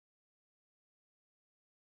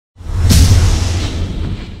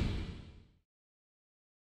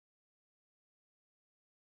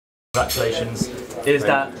Congratulations. Is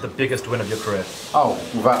that the biggest win of your career? Oh,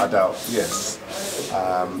 without a doubt, yes.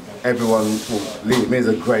 Everyone, well, Liam is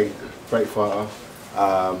a great fighter,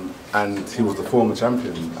 and he was the former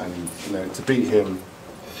champion. And to beat him,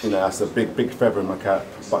 that's a big feather in my cap.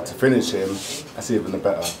 But to finish him, that's even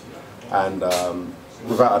better. And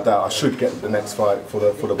without a doubt, I should get the next fight for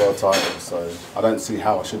the world title. So I don't see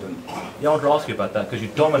how I shouldn't. Yeah, I want to ask you about that because you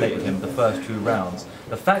dominated him the first 2 rounds.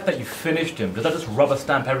 The fact that you finished him, does that just rubber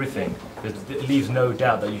stamp everything? It leaves no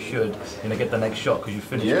doubt that you should get the next shot because you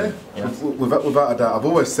finished him. Yeah, without a doubt. I've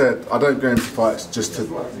always said I don't go into fights just to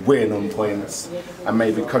win on points and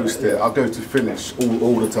maybe coast it. I go to finish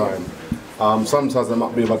all the time. Sometimes that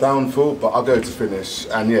might be my downfall, but I go to finish.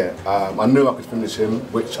 And yeah, I knew I could finish him,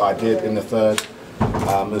 which I did in the third.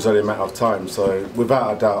 It was only a matter of time. So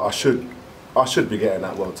without a doubt, I should be getting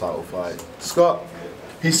that world title fight. Scott.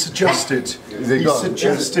 He suggested,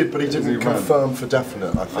 but he didn't confirm for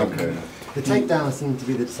definite, I think. Okay. The takedown seemed to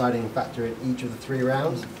be the deciding factor in each of the 3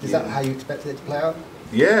 rounds. Is that how you expected it to play out?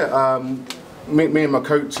 Yeah, me and my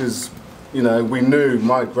coaches, we knew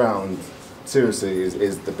my ground, seriously,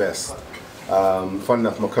 is the best. Funny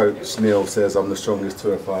enough, my coach, Neil, says I'm the strongest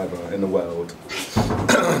 205er in the world.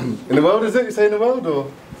 In the world, is it? You say in the world,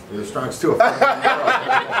 or? You're the strongest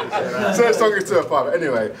 205er. So the strongest 205er,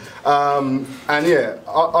 anyway. And yeah,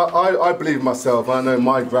 I believe myself. I know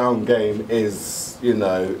my ground game is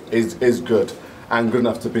good and good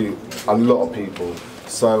enough to beat a lot of people.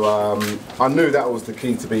 So I knew that was the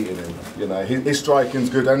key to beating him. His striking's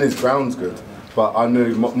good and his ground's good, but I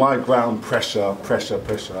knew my ground pressure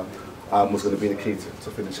was going to be the key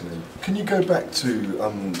to finishing him. Can you go back to,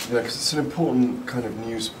 because it's an important kind of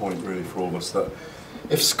news point really for all of us, that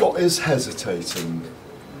if Scott is hesitating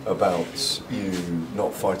about you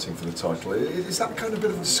not fighting for the title, is that kind of a bit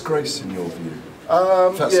of a disgrace in your view?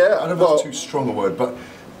 Yeah, I don't know if that's too strong a word, but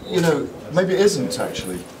maybe it isn't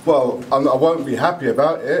actually. Well, I won't be happy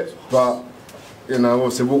about it, but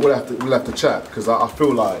obviously we'll have to chat, because I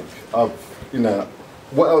feel like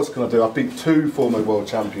what else can I do? I beat 2 former world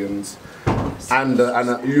champions and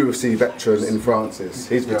a UFC veteran in Francis.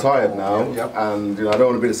 He's retired now, and I don't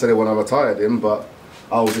want to be the silly one I retired him, but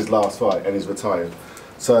I was his last fight and he's retired.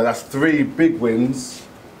 So that's 3 big wins,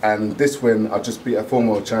 and this win I just beat a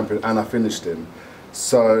former world champion and I finished him.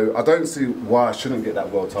 So I don't see why I shouldn't get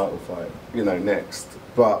that world title fight, next.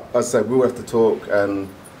 But as I said, we'll have to talk and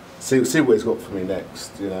see what he's got for me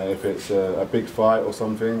next. If it's a big fight or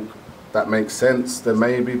something that makes sense, then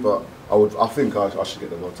maybe. But I think I should get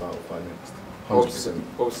the world title fight next. 100%.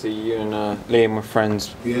 Obviously, you and Liam were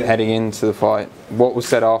friends heading into the fight. What was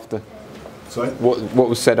said after? Sorry? What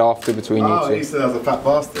was said after between you two? He said I was a fat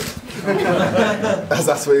bastard.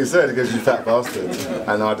 That's what he said. He goes, "You fat bastard,"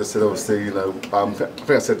 and I just said, obviously, I think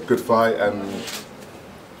I said good fight, and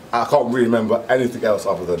I can't really remember anything else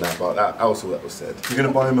other than that. But that also that was said. You're going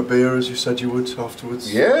to buy him a beer as you said you would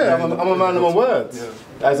afterwards. Yeah, I'm a man of my word.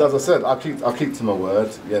 Yeah. As I said, I keep to my word.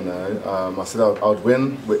 I said I'd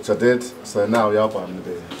win, which I did. So now, I'll buy him the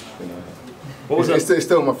beer. It's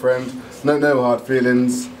still my friend. No hard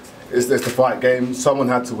feelings. It's the fight game. Someone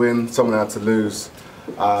had to win, someone had to lose.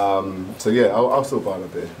 So yeah, I'll still buy him a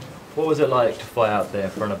beer. What was it like to fight out there in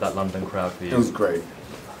front of that London crowd for you? It was great.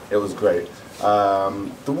 It was great.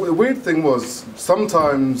 The weird thing was,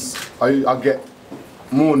 sometimes I get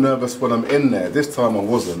more nervous when I'm in there. This time I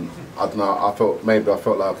wasn't. I don't know, I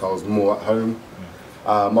felt like I was more at home.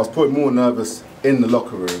 I was probably more nervous in the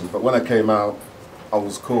locker room, but when I came out, I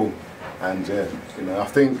was cool. And yeah, I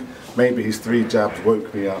think maybe his 3 jabs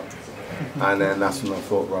woke me up. And then that's when I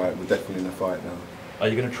thought, right, we're definitely in a fight now. Are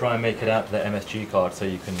you going to try and make it out to the MSG card so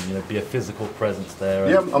you can be a physical presence there?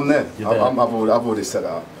 Yeah, I'm there. I've there? already set it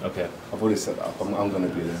up. Okay. I've already set it up. I'm going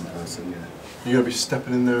to be there in person, yeah. You're going to be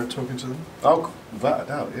stepping in there and talking to them? Oh, without a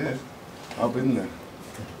doubt, yeah. I'll be in there.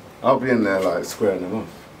 I'll be in there like squaring them off.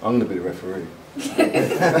 I'm going to be the referee.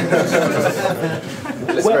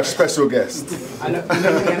 Special guest. I know,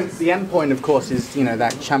 the end point, of course, is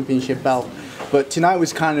that championship belt. But tonight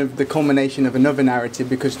was kind of the culmination of another narrative,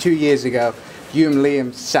 because 2 years ago, you and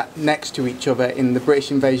Liam sat next to each other in the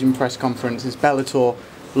British Invasion press conference as Bellator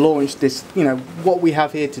launched this, what we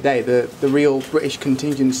have here today, the real British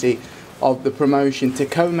contingency of the promotion, to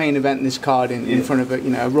co-main event this card in front of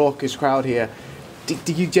a raucous crowd here.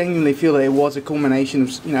 Did you genuinely feel that it was a culmination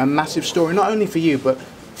of a massive story, not only for you, but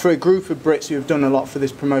for a group of Brits who have done a lot for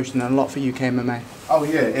this promotion and a lot for UK MMA? Oh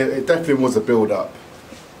yeah, it definitely was a build-up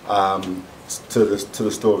to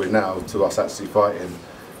the story now, to us actually fighting.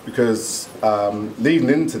 Because leading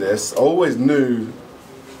into this, I always knew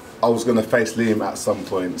I was going to face Liam at some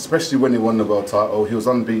point, especially when he won the world title. He was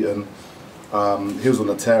unbeaten. He was on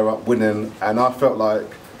the tear up, winning, and I felt like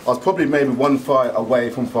I was probably maybe one fight away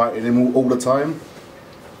from fighting him all the time.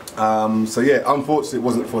 So yeah, unfortunately it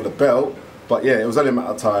wasn't for the belt, but yeah, it was only a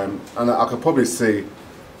matter of time, and I could probably see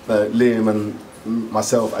Liam and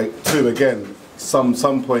myself too again some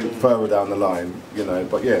point further down the line, you know.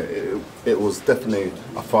 But yeah, it was definitely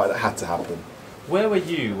a fight that had to happen. Where were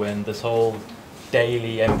you when this whole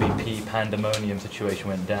Daley MVP pandemonium situation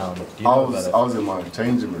went down? Do you know about it? I was in my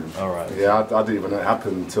changing room. All right. Yeah, I didn't even know it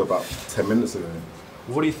happened until about 10 minutes ago.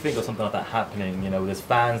 What do you think of something like that happening? You know, there's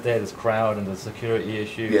fans there, there's crowd, and there's security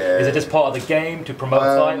issue. Yeah. Is it just part of the game to promote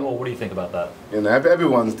the fight, or what do you think about that? You know,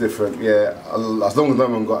 everyone's different. Yeah, as long as no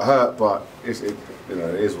one got hurt, but it you know,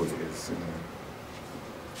 it is what it is. You know.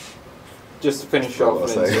 Just to finish off,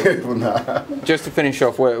 just to finish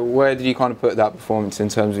off, where did you kind of put that performance in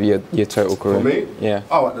terms of your total career? For me? Yeah.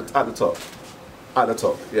 Oh, at the top. At the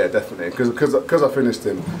top, yeah, definitely. Because I finished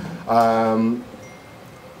him.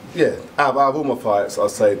 Yeah, out of all my fights, I'd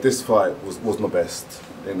say this fight was my best.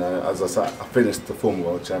 You know, as I said, I finished the former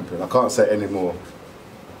world champion. I can't say any more.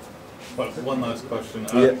 But one last question.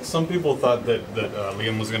 Yeah. Some people thought that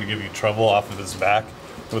Liam was going to give you trouble off of his back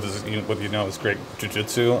with his his great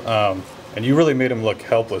jiu-jitsu, and you really made him look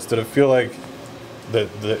helpless. Did it feel like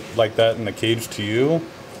like that in the cage to you?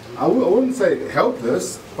 I wouldn't say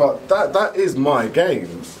helpless, but that is my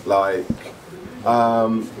game. Like,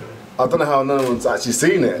 I don't know how no one's actually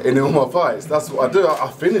seen it in all my fights. That's what I do. I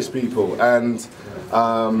finish people, and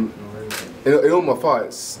in all my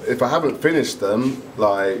fights, if I haven't finished them,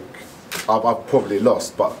 like I've probably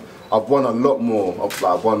lost. But I've won a lot more.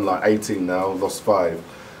 I've won like 18 now, lost 5.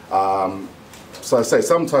 So I say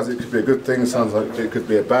sometimes it could be a good thing, sometimes it could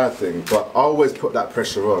be a bad thing. But I always put that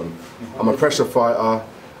pressure on. I'm a pressure fighter,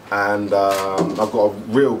 and I've got a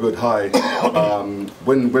real good high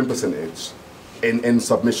win percentage in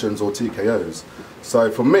submissions or TKOs. So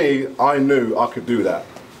for me, I knew I could do that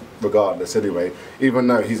regardless anyway. Even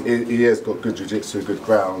though he has got good jiu-jitsu, good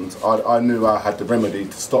ground, I knew I had the remedy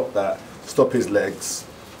to stop that, stop his legs,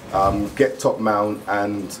 get top mount,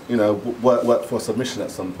 and you know, work for a submission at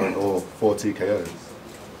some point or for TKOs.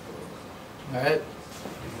 All right.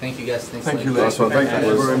 Thank you guys. Thanks Thank you, Nice one. Thank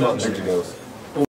you very much. Thank you, girls.